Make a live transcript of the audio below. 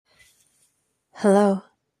Hello,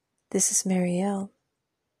 this is Marielle.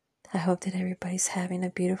 I hope that everybody's having a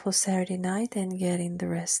beautiful Saturday night and getting the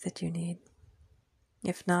rest that you need.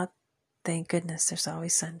 If not, thank goodness there's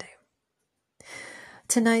always Sunday.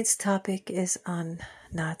 Tonight's topic is on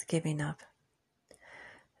not giving up.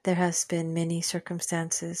 There has been many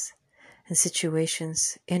circumstances and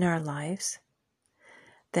situations in our lives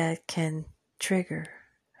that can trigger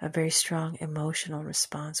a very strong emotional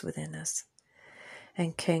response within us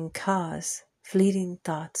and can cause fleeting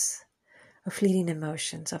thoughts or fleeting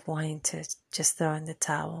emotions of wanting to just throw in the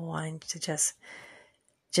towel, wanting to just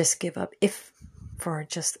give up, if for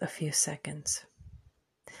just a few seconds.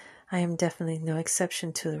 I am definitely no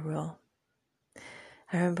exception to the rule.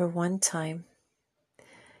 I remember one time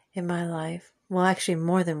in my life, well, actually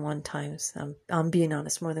more than one times, I'm being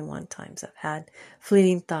honest, more than one times I've had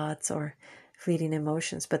fleeting thoughts or fleeting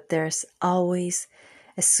emotions, but there's always,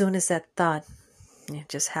 as soon as that thought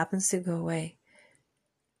just happens to go away,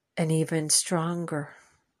 an even stronger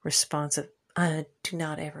response of, I do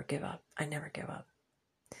not ever give up. I never give up.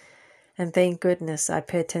 And thank goodness I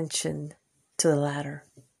pay attention to the latter.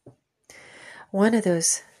 One of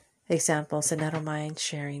those examples, and I don't mind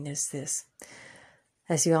sharing, is this.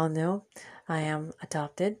 As you all know, I am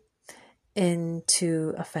adopted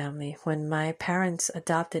into a family. When my parents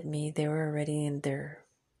adopted me, they were already in their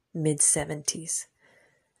mid-70s.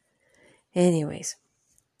 Anyways.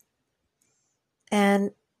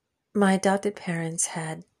 And my adopted parents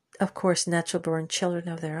had, of course, natural-born children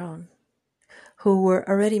of their own who were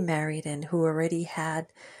already married and who already had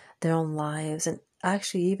their own lives and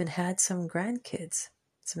actually even had some grandkids,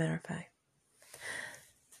 as a matter of fact.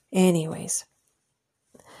 Anyways,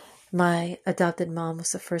 my adopted mom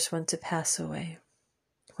was the first one to pass away.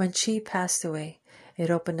 When she passed away, it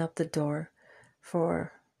opened up the door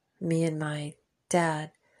for me and my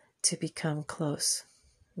dad to become close.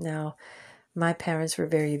 Now, my parents were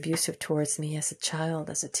very abusive towards me as a child,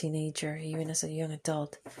 as a teenager, even as a young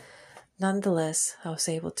adult. Nonetheless, I was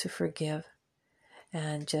able to forgive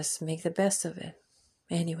and just make the best of it.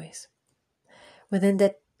 Anyways, within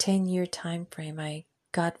that 10-year time frame, I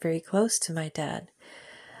got very close to my dad.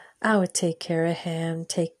 I would take care of him,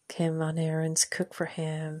 take him on errands, cook for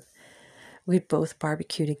him. We'd both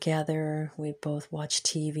barbecue together. We'd both watch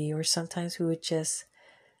TV, or sometimes we would just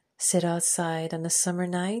sit outside on a summer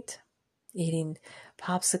night eating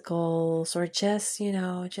popsicles, or just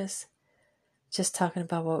talking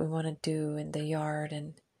about what we want to do in the yard,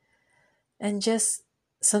 and just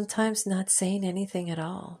sometimes not saying anything at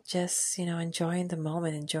all, just enjoying the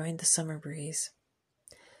moment, enjoying the summer breeze.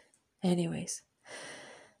 Anyways,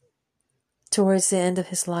 towards the end of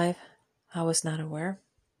his life, I was not aware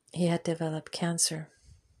he had developed cancer.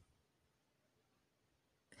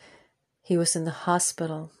 He was in the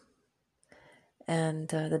hospital, and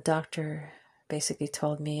the doctor basically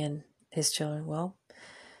told me and his children, well,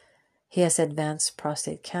 he has advanced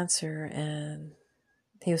prostate cancer and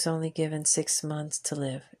he was only given 6 months to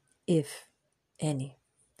live, if any.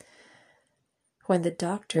 When the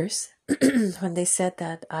doctors, when they said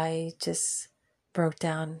that, I just broke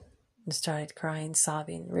down and started crying,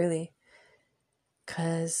 sobbing, really,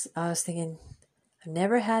 because I was thinking, I've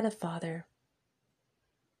never had a father.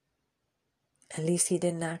 At least he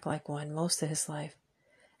didn't act like one most of his life.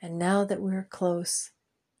 And now that we're close,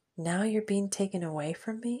 now you're being taken away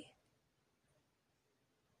from me?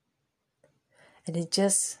 And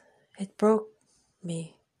it broke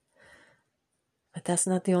me. But that's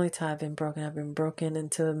not the only time I've been broken. I've been broken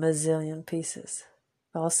into a mazillion pieces.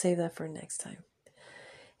 But I'll save that for next time.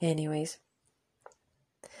 Anyways.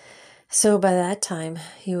 So by that time,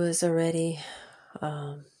 he was already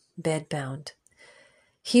bedbound.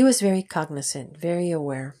 He was very cognizant, very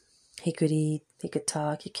aware. He could eat, he could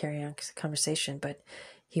talk, he could carry on conversation, but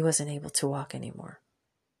he wasn't able to walk anymore.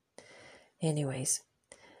 Anyways,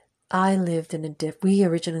 we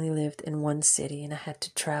originally lived in one city, and I had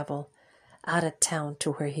to travel out of town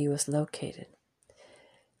to where he was located.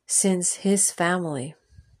 Since his family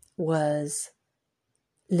was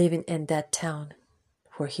living in that town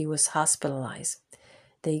where he was hospitalized,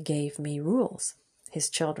 they gave me rules, his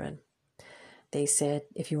children. They said,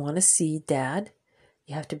 if you want to see Dad,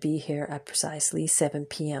 you have to be here at precisely 7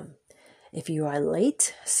 p.m. If you are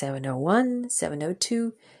late, 7:01,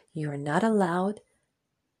 7:02, you are not allowed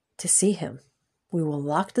to see him. We will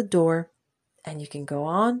lock the door and you can go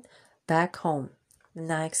on back home. And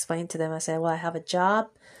I explained to them, I said, well, I have a job.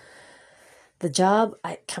 The job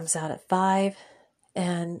comes out at 5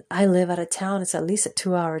 and I live out of town. It's at least a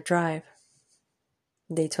 2-hour drive.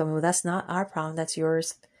 They told me, well, that's not our problem. That's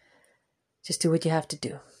yours. Just do what you have to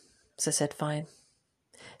do. So I said, fine.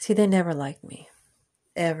 See, they never liked me.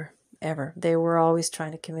 Ever. ever. They were always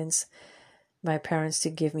trying to convince my parents to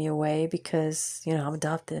give me away because, I'm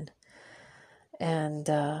adopted. And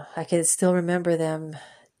I can still remember them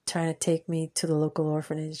trying to take me to the local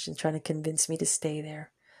orphanage and trying to convince me to stay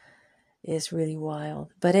there. It's really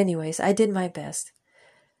wild. But anyways, I did my best.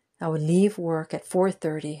 I would leave work at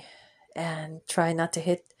 4:30 and try not to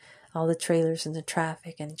hit all the trailers and the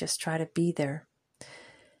traffic and just try to be there.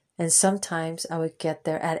 And sometimes I would get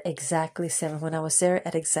there at exactly 7. When I was there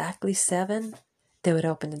at exactly 7, they would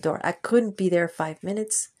open the door. I couldn't be there 5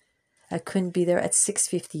 minutes. I couldn't be there at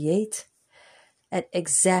 6:58. At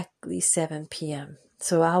exactly 7 p.m.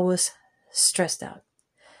 So I was stressed out.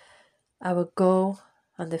 I would go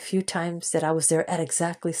on the few times that I was there at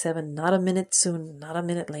exactly 7, not a minute soon, not a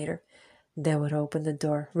minute later. They would open the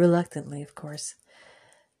door, reluctantly, of course.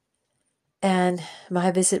 And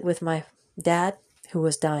my visit with my dad, who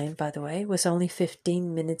was dying, by the way, was only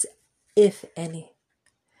 15 minutes, if any.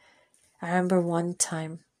 I remember one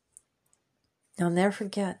time, I'll never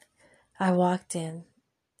forget, I walked in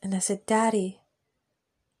and I said, "Daddy."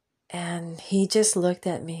 And he just looked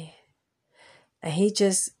at me and he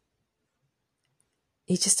just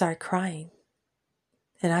started crying.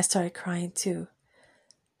 And I started crying too.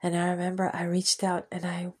 And I remember I reached out and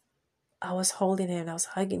I was holding him. I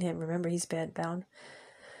was hugging him. Remember, he's bedbound.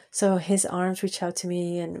 So his arms reached out to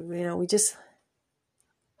me and, we just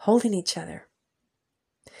holding each other.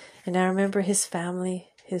 And I remember his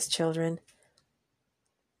family, his children,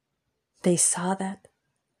 they saw that.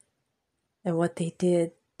 And what they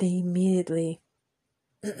did, they immediately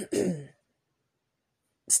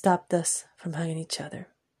stopped us from hugging each other.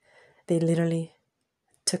 They literally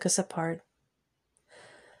took us apart.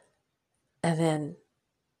 And then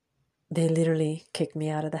they literally kicked me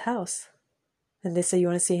out of the house. And they said, "You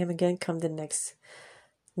want to see him again? Come the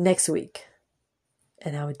next week."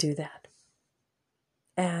 And I would do that.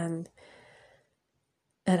 And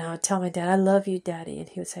I would tell my dad, "I love you, Daddy." And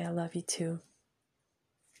he would say, "I love you too."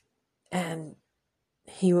 And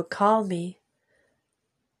he would call me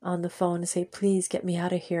on the phone and say, "Please get me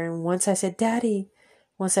out of here." And once I said, "Daddy,"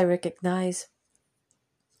 once I recognized,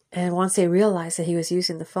 and once they realized that he was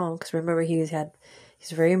using the phone, because remember he's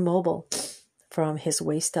very mobile from his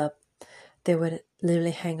waist up, they would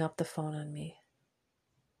literally hang up the phone on me.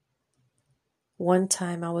 One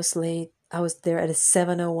time I was late. I was there at a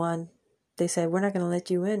 7:01. They said, "We're not going to let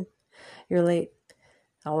you in. You're late."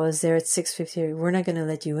 I was there at 6:50. "We're not going to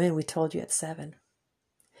let you in. We told you at 7.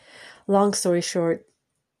 Long story short,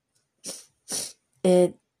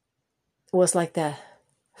 it was like that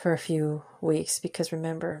for a few weeks because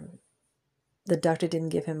remember, the doctor didn't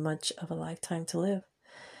give him much of a lifetime to live.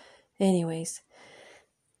 Anyways,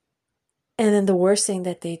 and then the worst thing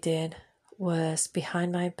that they did was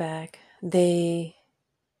behind my back, they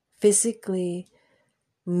physically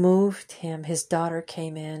moved him. His daughter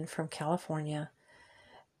came in from California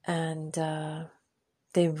and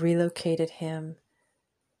they relocated him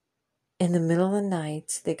in the middle of the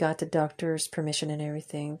night. They got the doctor's permission and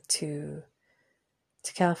everything to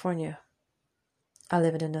California. I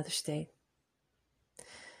live in another state.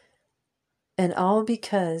 And all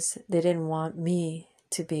because they didn't want me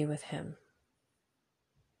to be with him.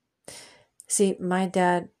 See, my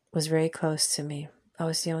dad was very close to me. I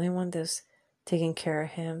was the only one that was taking care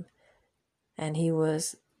of him. And he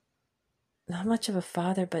was not much of a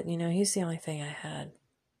father, but he's the only thing I had.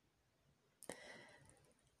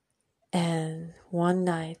 And one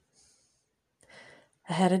night,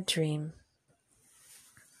 I had a dream.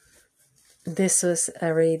 This was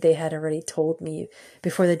they had already told me,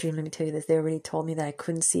 before the dream, let me tell you this, they already told me that I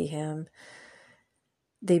couldn't see him.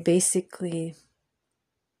 They basically,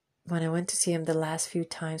 when I went to see him the last few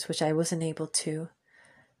times, which I wasn't able to,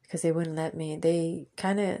 because they wouldn't let me, they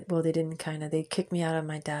kicked me out of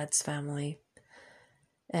my dad's family.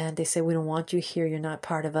 And they said, "We don't want you here. You're not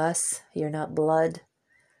part of us. You're not blood.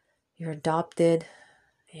 You're adopted,"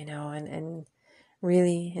 and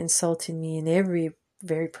really insulted me in every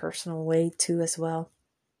very personal way too as well.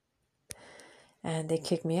 And they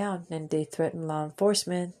kicked me out and they threatened law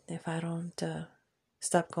enforcement if I don't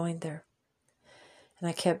stop going there. And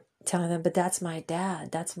I kept telling them, "But that's my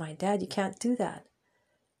dad. That's my dad. You can't do that."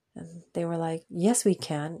 And they were like, "Yes, we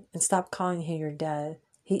can. And stop calling him your dad.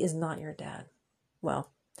 He is not your dad."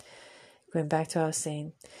 Well, going back to what I was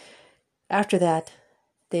saying. After that,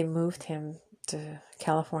 they moved him to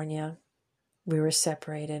California. We were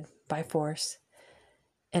separated by force.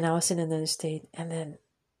 And I was in another state. And then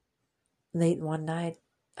late one night,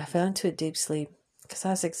 I fell into a deep sleep because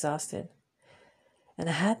I was exhausted. And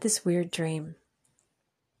I had this weird dream.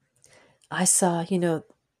 I saw,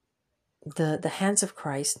 the hands of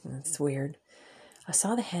Christ. And it's weird. I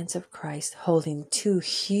saw the hands of Christ holding two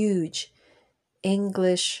huge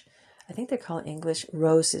English, I think they're called English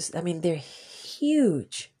roses. I mean, they're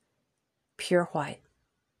huge, pure white.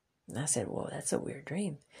 And I said, whoa, that's a weird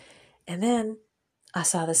dream. And then I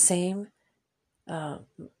saw the same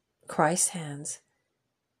Christ hands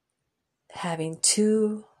having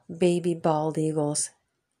two baby bald eagles,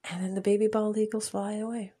 and then the baby bald eagles fly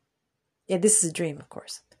away. Yeah, this is a dream, of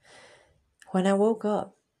course. When I woke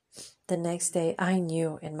up the next day, I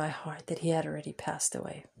knew in my heart that he had already passed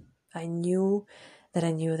away. I knew that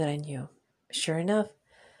I knew that I knew. Sure enough,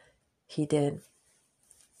 he did.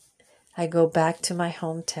 I go back to my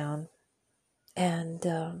hometown, and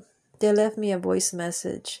they left me a voice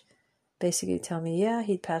message, basically telling me, yeah,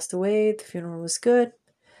 he'd passed away, the funeral was good,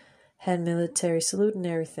 had military salute and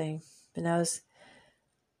everything. And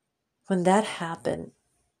when that happened,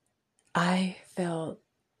 I felt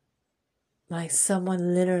like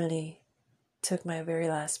someone literally took my very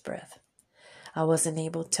last breath. I wasn't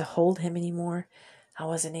able to hold him anymore. I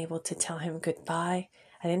wasn't able to tell him goodbye.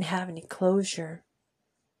 I didn't have any closure.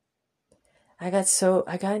 I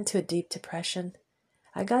got into a deep depression.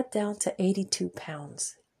 I got down to 82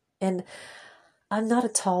 pounds. And I'm not a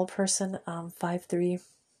tall person. I'm 5'3",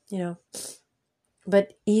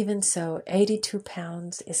 But even so, 82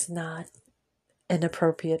 pounds is not an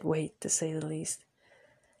appropriate weight, to say the least.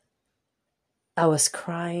 I was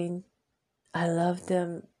crying. I loved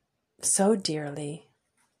them so dearly.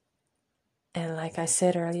 And like I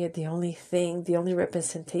said earlier, the only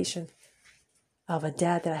representation of a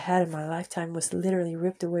dad that I had in my lifetime was literally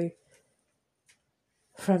ripped away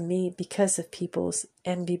from me because of people's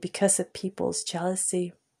envy, because of people's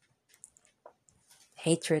jealousy,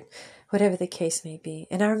 hatred, whatever the case may be.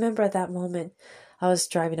 And I remember at that moment, I was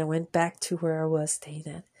driving. I went back to where I was staying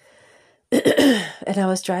at. And I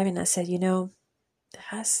was driving. I said,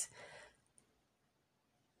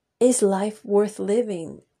 is life worth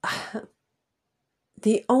living?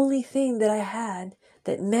 The only thing that I had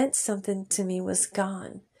that meant something to me was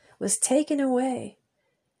gone, was taken away.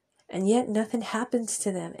 And yet nothing happens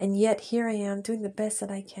to them. And yet here I am doing the best that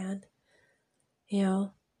I can.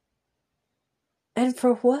 And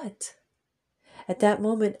for what? At that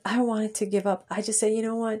moment, I wanted to give up. I just said, you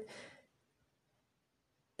know what?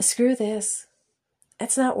 Screw this.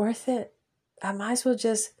 It's not worth it. I might as well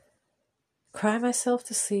just cry myself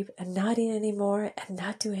to sleep and not eat anymore and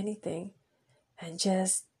not do anything. And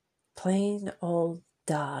just plain old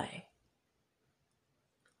die.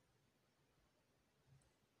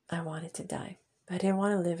 I wanted to die. I didn't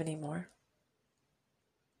want to live anymore.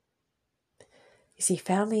 You see,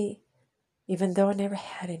 family, even though I never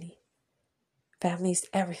had any, family is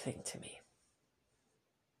everything to me.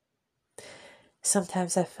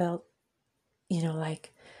 Sometimes I felt,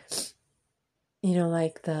 like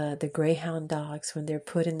the greyhound dogs when they're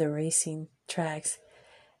put in the racing tracks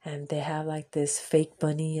and they have like this fake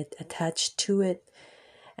bunny attached to it,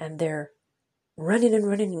 and they're running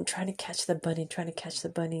and trying to catch the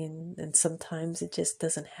bunny, and sometimes it just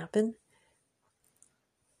doesn't happen.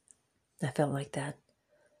 I felt like that.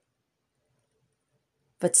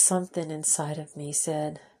 But something inside of me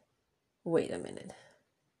said, wait a minute.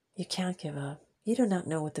 You can't give up. You do not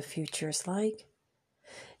know what the future is like.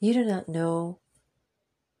 You do not know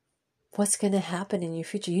what's going to happen in your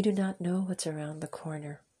future. You do not know what's around the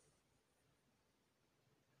corner.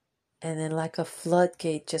 And then like a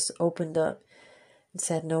floodgate just opened up and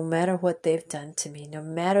said, no matter what they've done to me, no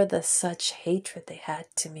matter the such hatred they had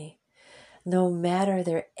to me, no matter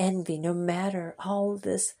their envy, no matter all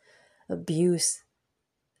this abuse,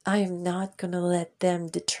 I am not going to let them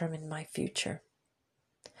determine my future.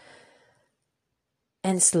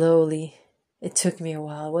 And slowly, it took me a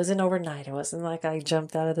while. It wasn't overnight. It wasn't like I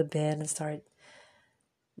jumped out of the bed and started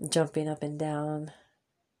jumping up and down.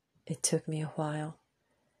 It took me a while.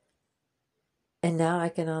 And now I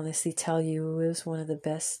can honestly tell you it was one of the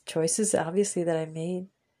best choices, obviously, that I made.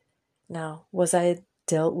 Now, was I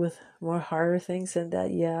dealt with more harder things than that?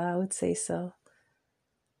 Yeah, I would say so.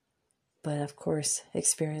 But of course,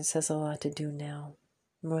 experience has a lot to do now,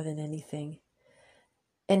 more than anything.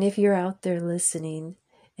 And if you're out there listening,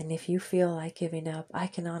 and if you feel like giving up, I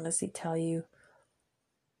can honestly tell you,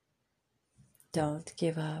 don't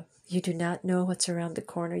give up. You do not know what's around the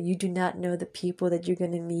corner. You do not know the people that you're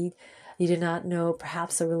going to meet. You do not know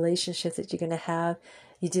perhaps the relationship that you're going to have.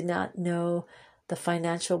 You do not know the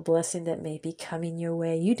financial blessing that may be coming your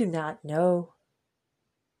way. You do not know.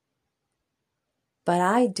 But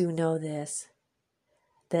I do know this,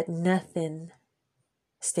 that nothing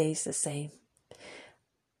stays the same.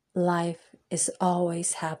 Life is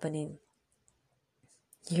always happening.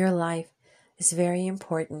 Your life is very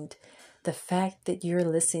important. the fact that you're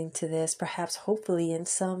listening to this, perhaps hopefully in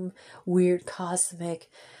some weird cosmic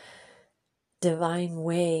divine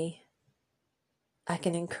way, I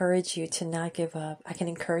can encourage you to not give up. I can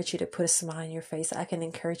encourage you to put a smile on your face. I can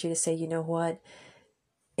encourage you to say, you know what?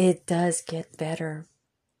 It does get better.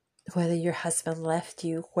 Whether your husband left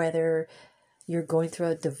you, whether you're going through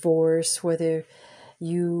a divorce, whether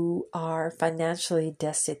you are financially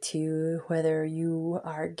destitute, whether you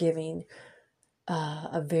are giving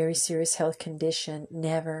a very serious health condition,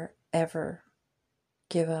 never, ever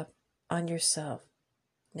give up on yourself.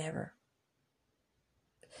 Never.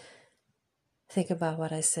 Think about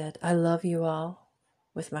what I said. I love you all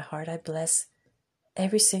with my heart. I bless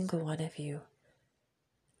every single one of you.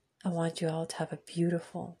 I want you all to have a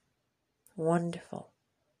beautiful, wonderful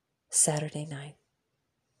Saturday night.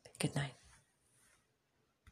 Good night.